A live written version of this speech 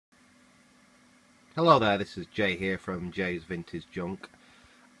Hello there, this is Jay here from Jay's Vintage Junk,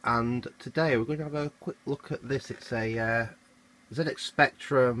 and today we're going to have a quick look at this. It's a ZX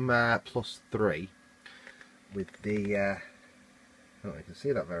Spectrum Plus 3 with the, I don't know if you can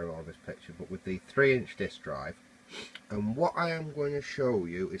see that very well in this picture, but with the 3-inch disk drive. And what I am going to show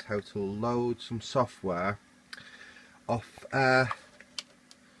you is how to load some software off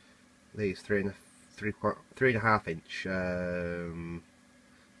these 3.5 inch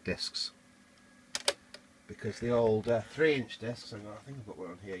discs. Because the old 3-inch discs, I think I've got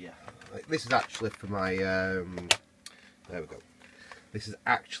one on here, yeah. This is actually for my, there we go. This is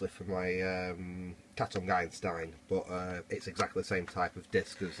actually for my Tatung Einstein, but it's exactly the same type of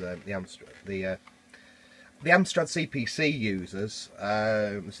disc as the Amstrad. The Amstrad CPC users,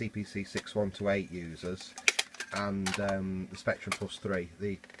 the CPC 6128 users, and the Spectrum Plus 3.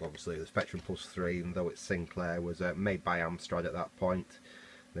 Obviously the Spectrum Plus 3, even though it's Sinclair, was made by Amstrad at that point.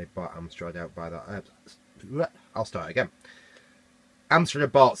 They bought Amstrad out by that. I'll start again. Amstrad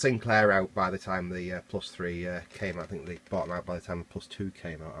had bought Sinclair out by the time the Plus 3 came out. I think they bought them out by the time the Plus 2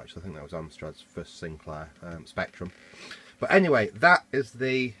 came out, actually. I think that was Amstrad's first Sinclair Spectrum. But anyway, that is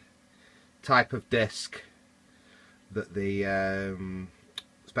the type of disc that the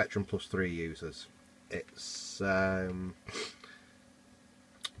Spectrum Plus 3 uses. It's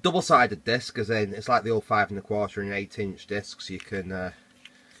double-sided disc, as in it's like the old 5 1/4 and 8-inch discs. You can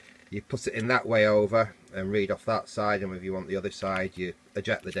you put it in that way over and read off that side, and if you want the other side you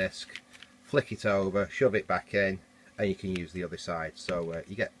eject the disc, flick it over, shove it back in, and you can use the other side. So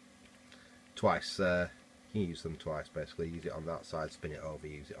you get twice, you can use them twice basically. Use it on that side, spin it over,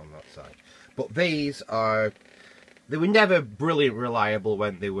 use it on that side. But these are, they were never brilliant reliable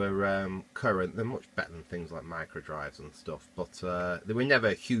when they were current. They're much better than things like micro drives and stuff, but they were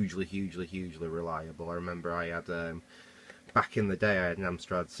never hugely reliable. I remember I had back in the day, I had an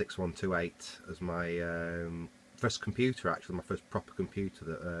Amstrad 6128 as my first computer, actually, my first proper computer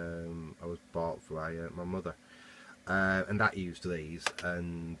that I was bought by my mother. And that used these,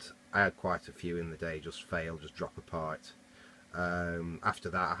 and I had quite a few in the day just fail, just drop apart. After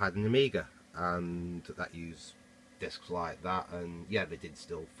that I had an Amiga, and that used discs like that, and yeah, they did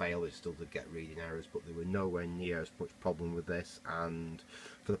still fail, they still did get reading errors, but they were nowhere near as much problem with this. And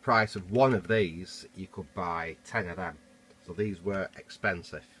for the price of one of these, you could buy 10 of them. So these were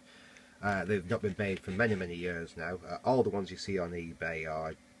expensive. They've not been made for many years now. All the ones you see on eBay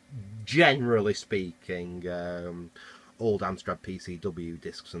are, generally speaking, old Amstrad PCW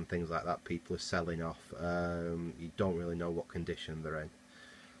discs and things like that people are selling off. You don't really know what condition they're in.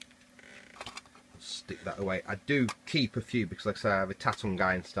 I'll stick that away. I do keep a few because, like I say, I have a Tatung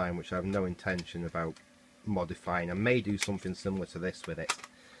Einstein which I have no intention about modifying. I may do something similar to this with it,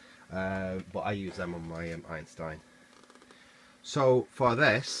 but I use them on my Einstein. So for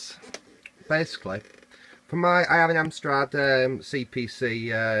this, basically, I have an Amstrad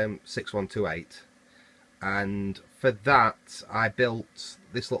CPC 6128, and for that I built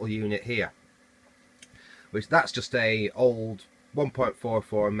this little unit here, which that's just a old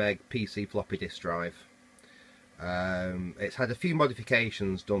 1.44 meg PC floppy disk drive. It's had a few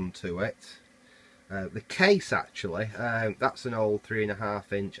modifications done to it. The case, actually, that's an old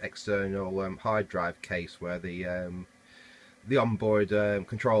 3.5 inch external hard drive case where the onboard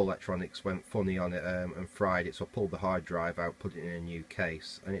control electronics went funny on it and fried it, so I pulled the hard drive out, put it in a new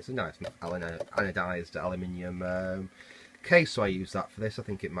case, and it's a nice anodized aluminium case, so I use that for this. I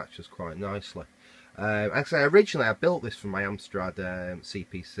think it matches quite nicely. Actually, originally I built this for my Amstrad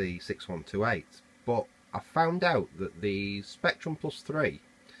CPC 6128, but I found out that the Spectrum Plus 3,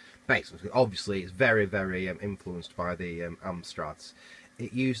 basically, obviously it's very influenced by the Amstrads.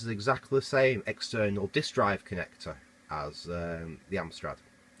 It uses exactly the same external disk drive connector as the Amstrad.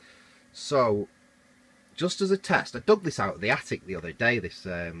 So just as a test, I dug this out of the attic the other day, this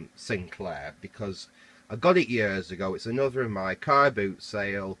Sinclair, because I got it years ago. It's another of my car boot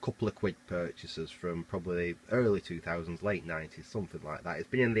sale, couple of quid purchases from probably early 2000s, late 90s, something like that. It's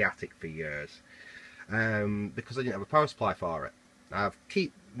been in the attic for years because I didn't have a power supply for it. I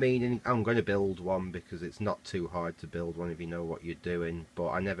keep meaning I'm going to build one because it's not too hard to build one if you know what you're doing,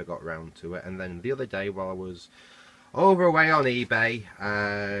 but I never got round to it. And then the other day, while I was over away on eBay,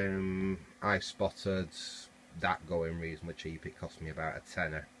 I spotted that going reasonably cheap. It cost me about a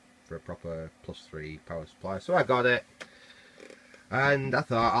tenner for a proper Plus 3 power supply, so I got it, and I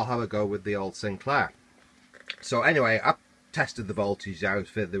thought I'll have a go with the old Sinclair. So anyway, I tested the voltage out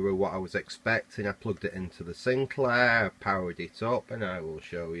of it. They were what I was expecting. I plugged it into the Sinclair, powered it up, and I will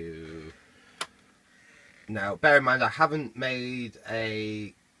show you. Now bear in mind I haven't made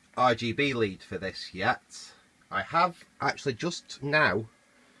a RGB lead for this yet. I have actually just now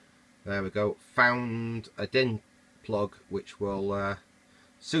There we go. Found a DIN plug which will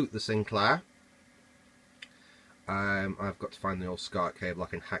suit the Sinclair. I've got to find the old SCART cable I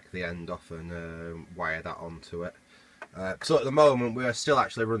can hack the end off and wire that onto it. So at the moment we are still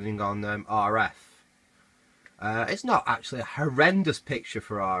actually running on RF. It's not actually a horrendous picture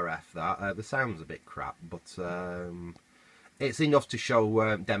for RF, that. The sound's a bit crap, but it's enough to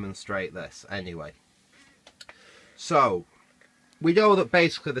show, demonstrate this anyway. So, we know that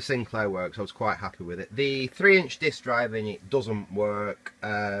basically the Sinclair works. I was quite happy with it. The 3-inch disc drive in it doesn't work.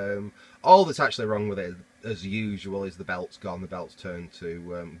 All that's actually wrong with it, as usual, is the belt's gone. The belt's turned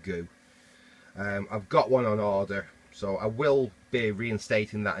to goo. I've got one on order, so I will be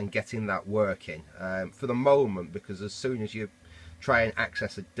reinstating that and getting that working for the moment, because as soon as you try and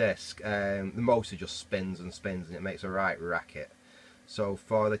access a disc, the motor just spins and spins and it makes a right racket. So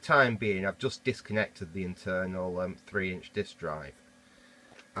for the time being, I've just disconnected the internal 3-inch disc drive.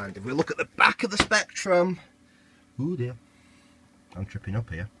 And if we look at the back of the Spectrum, oh dear, I'm tripping up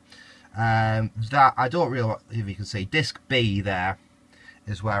here. That I don't really, if you can see, disc B there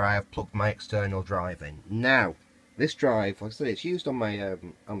is where I have plugged my external drive in. Now, this drive, like I said, it's used on my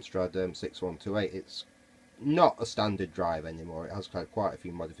Amstrad 6128. It's not a standard drive anymore. It has had quite a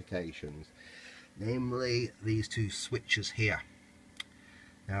few modifications, namely these two switches here.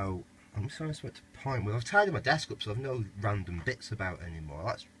 Now, I'm just trying to point with. I've tidied my desk up so I've no random bits about anymore.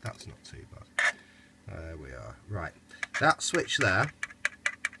 That's not too bad. There we are. Right, that switch there.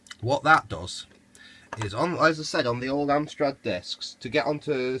 What that does is, on, as I said, on the old Amstrad discs, to get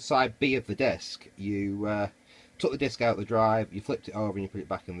onto side B of the disc, you took the disc out of the drive, you flipped it over and you put it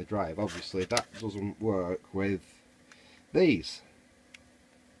back in the drive. Obviously, that doesn't work with these.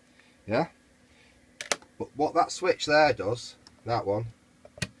 Yeah. But what that switch there does, that one.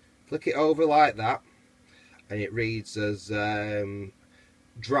 Flick it over like that, and it reads as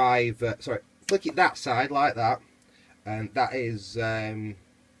drive. Sorry, flick it that side like that, and that is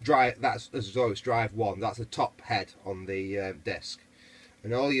drive. That's as though it's drive 1. That's the top head on the disc.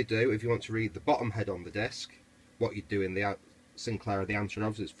 And all you do, if you want to read the bottom head on the disc, what you do in the Sinclair or the Amstrad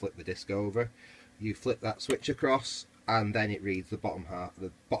obviously is flip the disc over. You flip that switch across, and then it reads the bottom half,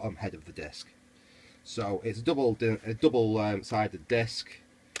 the bottom head of the disc. So it's a double-sided disc.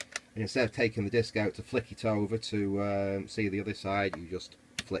 And instead of taking the disc out to flick it over to see the other side, you just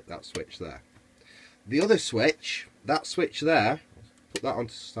flick that switch there. The other switch, that switch there, put that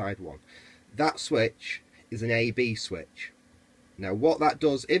onto side 1. That switch is an AB switch. Now what that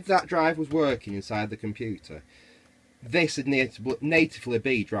does, if that drive was working inside the computer, this would natively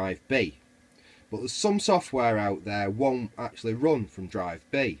be drive B. But there's some software out there won't actually run from drive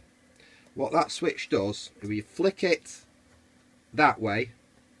B. What that switch does, if you flick it that way,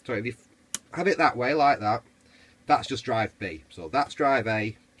 sorry, if you have it that way, like that, that's just drive B. So that's drive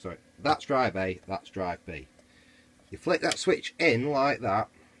A, sorry, that's drive A, that's drive B. You flick that switch in like that,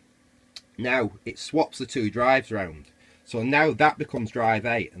 now it swaps the two drives round. So now that becomes drive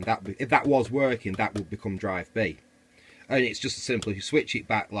A, and that, if that was working, that would become drive B. And it's just as simple as you switch it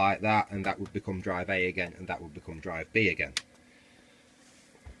back like that, and that would become drive A again, and that would become drive B again.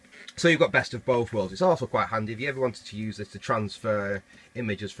 So you've got best of both worlds. It's also quite handy if you ever wanted to use this to transfer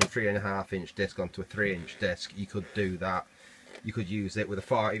images from 3.5-inch disc onto a 3-inch disc. You could do that. You could use it with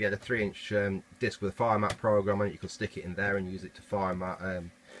a if you had a 3-inch disc with a format program on it, you could stick it in there and use it to format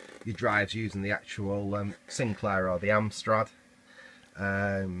your drives using the actual Sinclair or the Amstrad.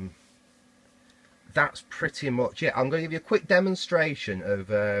 That's pretty much it. I'm going to give you a quick demonstration of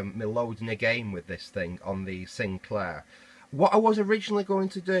me loading a game with this thing on the Sinclair. What I was originally going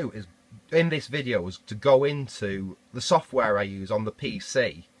to do is, in this video, was to go into the software I use on the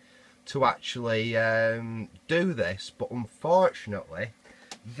PC to actually do this, but unfortunately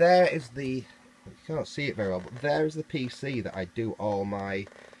there is the, you can't see it very well, but there is the PC that I do all my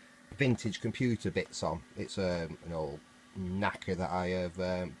vintage computer bits on. It's an old knacker that I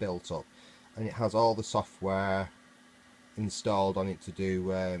have built up, and it has all the software installed on it to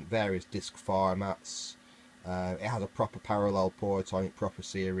do various disk formats. It has a proper parallel port on it, proper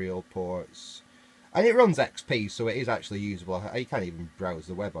serial ports, and it runs XP, so it is actually usable. You can't even browse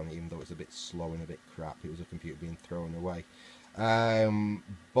the web on it, even though it's a bit slow and a bit crap. It was a computer being thrown away.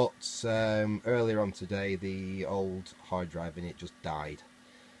 But earlier on today, the old hard drive in it just died.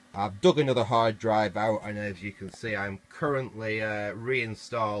 I've dug another hard drive out, and as you can see, I'm currently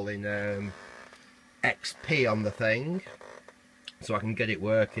reinstalling XP on the thing so I can get it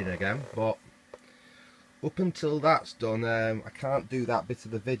working again. But up until that's done, I can't do that bit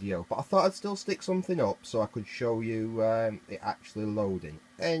of the video, but I thought I'd still stick something up so I could show you it actually loading.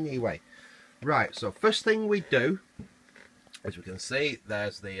 Anyway, right, so first thing we do As we can see,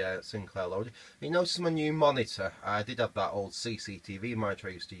 there's the Sinclair loader. You notice my new monitor. I did have that old CCTV monitor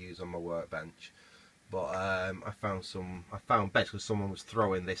I used to use on my workbench, but I found basically someone was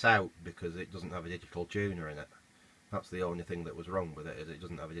throwing this out because it doesn't have a digital tuner in it. That's the only thing that was wrong with it, is it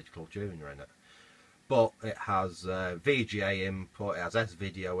doesn't have a digital tuner in it. But it has VGA input, it has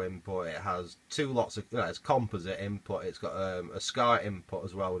S-video input, it has two lots of, it's composite input, it's got a SCART input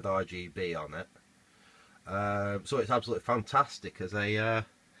as well with RGB on it. So it's absolutely fantastic as a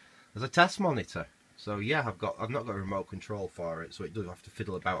test monitor. So yeah, I've not got a remote control for it, so it does have to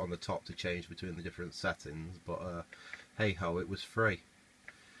fiddle about on the top to change between the different settings. But hey ho, it was free.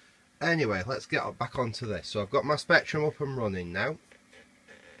 Anyway, let's get back onto this. So I've got my Spectrum up and running now.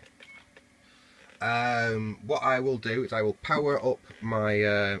 What I will do is I will power up my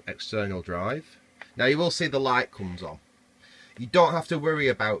external drive. Now you will see the light comes on. You don't have to worry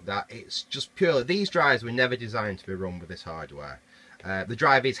about that. It's just purely, these drives were never designed to be run with this hardware. The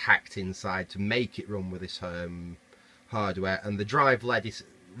drive is hacked inside to make it run with this hardware, and the drive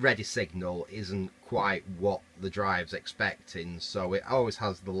ready signal isn't quite what the drive's expecting, so it always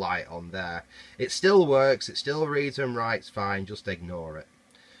has the light on there. It still works, it still reads and writes fine, just ignore it.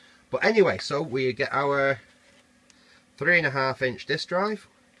 But anyway, so we get our 3.5-inch disk drive.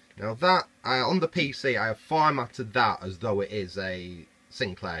 Now that, on the PC, I have formatted that as though it is a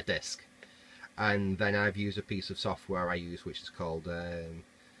Sinclair disc. And then I've used a piece of software I use which is called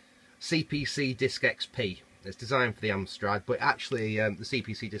CPC Disk XP. It's designed for the Amstrad, but actually the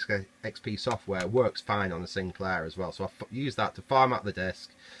CPC Disk XP software works fine on a Sinclair as well. So I've used that to format the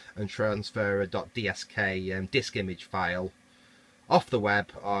disc and transfer a .dsk disk image file off the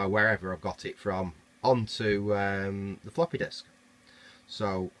web or wherever I've got it from onto the floppy disk.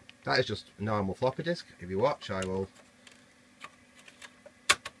 So that is just a normal floppy disk. If you watch, I will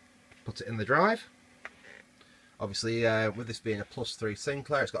put it in the drive. Obviously, with this being a Plus3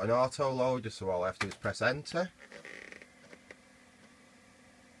 Sinclair, it's got an auto loader, so all I have to do is press enter.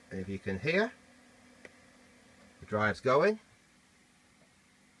 And if you can hear, the drive's going.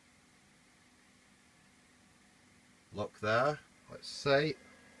 Look there. Let's see.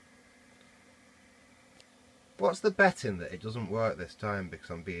 What's the betting that it doesn't work this time because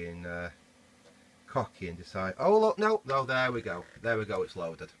I'm being cocky and decide, oh look, no, there we go, it's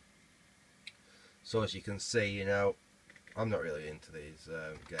loaded. So as you can see, you know, I'm not really into these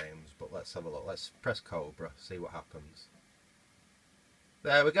games, but let's have a look. Let's press Cobra, see what happens.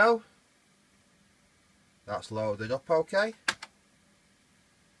 There we go. That's loaded up okay.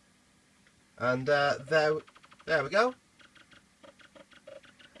 And there we go.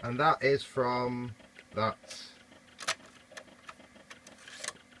 And that is from that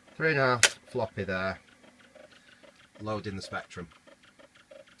 3.5 floppy there, loading the Spectrum.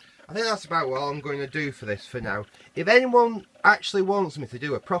 I think that's about what I'm going to do for this for now. If anyone actually wants me to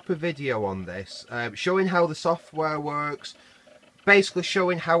do a proper video on this, showing how the software works, basically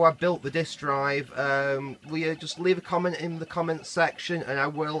showing how I built the disk drive, will you just leave a comment in the comments section, and I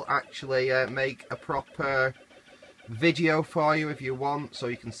will actually make a proper video for you if you want, so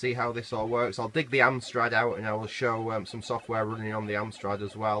you can see how this all works. I'll dig the Amstrad out and I will show some software running on the Amstrad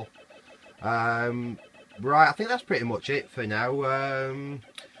as well. Right, I think that's pretty much it for now.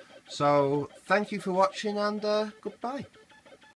 So thank you for watching, and goodbye.